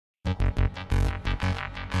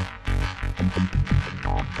Hey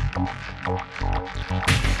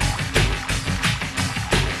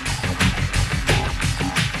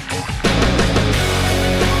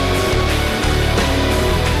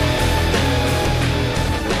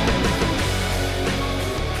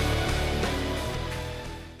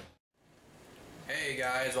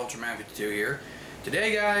guys, Ultraman52 here.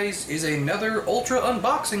 Today, guys, is another Ultra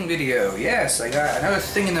unboxing video. Yes, I got another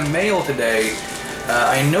thing in the mail today.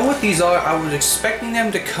 I know what these are. I was expecting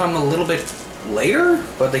them to come a little bit later,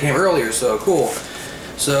 but they came earlier, so cool.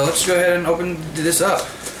 So let's go ahead and open this up.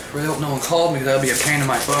 Really hope no one called me because that'll be a pain in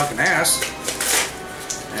my fucking ass.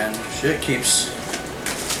 And shit keeps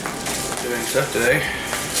doing stuff today.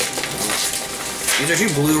 These are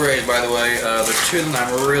two Blu-rays, by the way. The two of them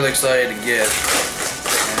I'm really excited to get.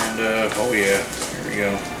 And, oh yeah, here we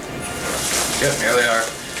go. Yep, here they are.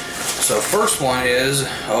 So first one is,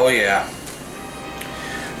 oh yeah.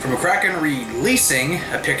 From Kraken Releasing,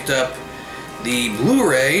 I picked up the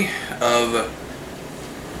Blu-ray of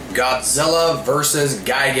Godzilla vs.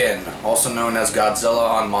 Gigan, also known as Godzilla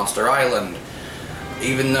on Monster Island.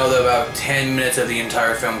 Even though about 10 minutes of the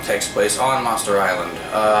entire film takes place on Monster Island.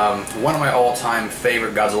 One of my all-time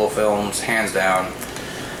favorite Godzilla films, hands down.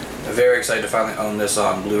 Very excited to finally own this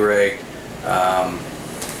on Blu-ray.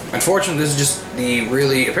 Unfortunately, this is just the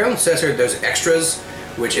really... Apparently it says here there's extras,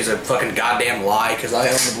 which is a fucking goddamn lie, because I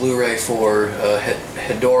own the Blu-ray for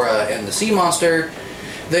Hedorah and the Sea Monster.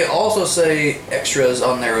 They also say extras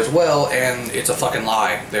on there as well, and it's a fucking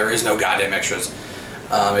lie. There is no goddamn extras.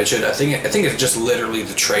 I think it's just literally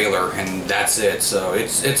the trailer, and that's it. So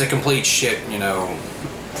it's a complete shit, you know,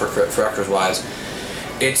 for extras wise.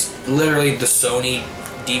 It's literally the Sony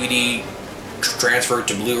DVD transferred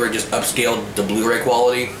to Blu-ray, just upscaled the Blu-ray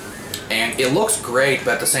quality, and it looks great.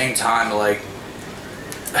 But at the same time, like,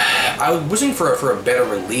 I was wishing for a better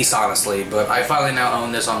release, honestly. But I finally now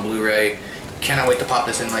own this on Blu-ray. Cannot wait to pop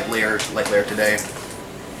this in like later today.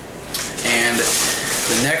 And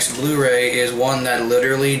the next Blu-ray is one that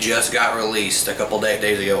literally just got released a couple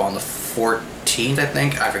days ago, on the 14th, I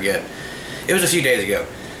think. I forget. It was a few days ago.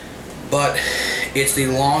 But it's the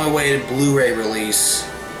long-awaited Blu-ray release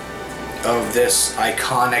of this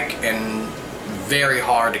iconic and very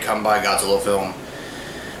hard to come by Godzilla film.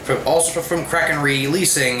 Also from Kraken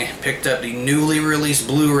Releasing, picked up the newly released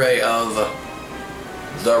Blu-ray of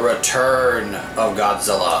The Return of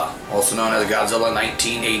Godzilla, also known as Godzilla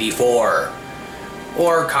 1984.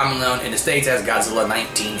 Or commonly known in the States as Godzilla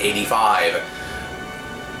 1985.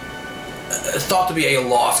 Thought to be a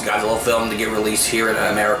lost Godzilla film to get released here in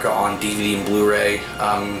America on DVD and Blu-ray.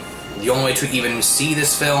 The only way to even see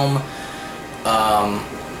this film,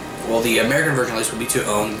 well, the American version at least would be to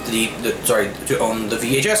own the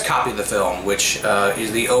VHS copy of the film, which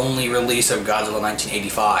is the only release of Godzilla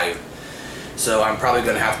 1985. So I'm probably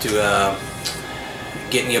going to have to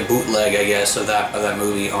get me a bootleg, I guess, of that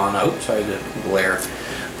movie on, oops, sorry to glare.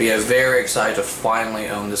 But yeah, very excited to finally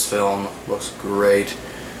own this film. Looks great.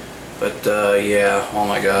 But yeah, oh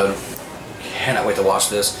my god, cannot wait to watch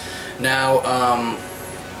this. Now,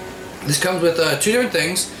 this comes with two different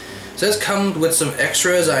things. It says comes with some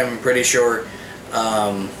extras, I'm pretty sure.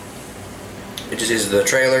 It just is the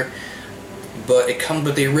trailer. But it comes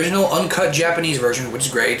with the original uncut Japanese version, which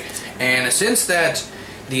is great. And since that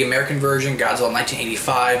the American version, Godzilla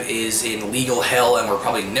 1985, is in legal hell, and we're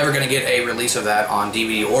probably never going to get a release of that on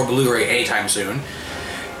DVD or Blu-ray anytime soon,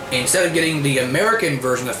 instead of getting the American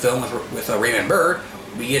version of the film with Raymond Burr,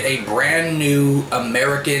 we get a brand new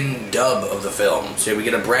American dub of the film. So we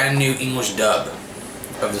get a brand new English dub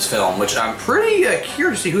of this film, which I'm pretty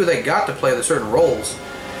curious to see who they got to play the certain roles.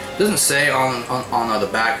 It doesn't say on the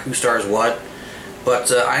back who stars what.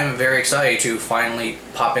 But I am very excited to finally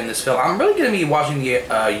pop in this film. I'm really going to be watching the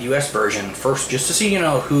US version first, just to see, you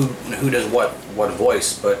know, who does what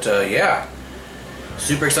voice. But yeah,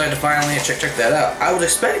 super excited to finally check that out. I was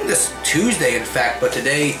expecting this Tuesday, in fact, but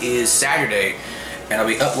today is Saturday, and I'll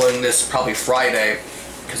be uploading this probably Friday,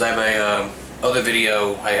 because I have a other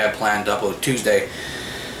video I had planned to upload Tuesday.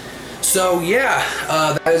 So yeah,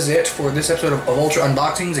 that is it for this episode of Ultra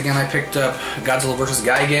Unboxings. Again, I picked up Godzilla vs.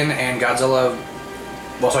 Gigan and Godzilla...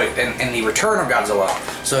 Well, sorry, and The Return of Godzilla.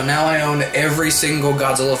 So now I own every single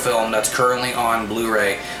Godzilla film that's currently on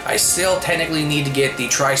Blu-ray. I still technically need to get the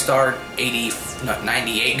TriStar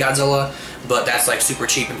 98 Godzilla, but that's like super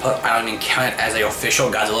cheap, and I don't even count it as an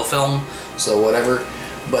official Godzilla film, so whatever.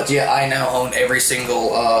 But yeah, I now own every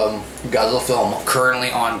single Godzilla film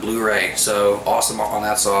currently on Blu-ray, so awesome on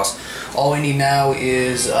that sauce. All we need now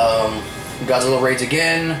is Godzilla Raids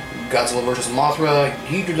Again, Godzilla vs. Mothra,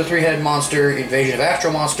 Ghidorah the Three-Headed Monster, Invasion of Astro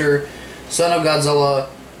Monster, Son of Godzilla,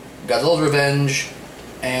 Godzilla's Revenge,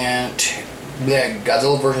 and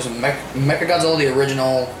Godzilla versus Mechagodzilla, the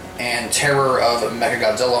original, and Terror of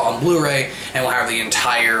Mechagodzilla on Blu-ray, and we'll have the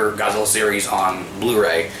entire Godzilla series on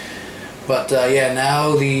Blu-ray. But yeah,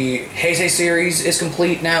 now the Heisei series is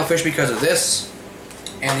complete now, officially because of this,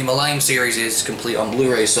 and the Millennium series is complete on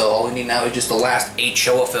Blu-ray, so all we need now is just the last 8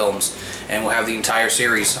 Showa films, and we'll have the entire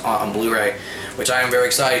series on Blu-ray, which I am very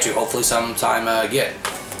excited to hopefully sometime get,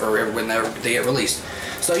 or when they get released.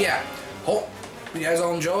 So yeah, hope you guys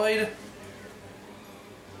all enjoyed,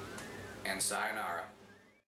 and sayonara.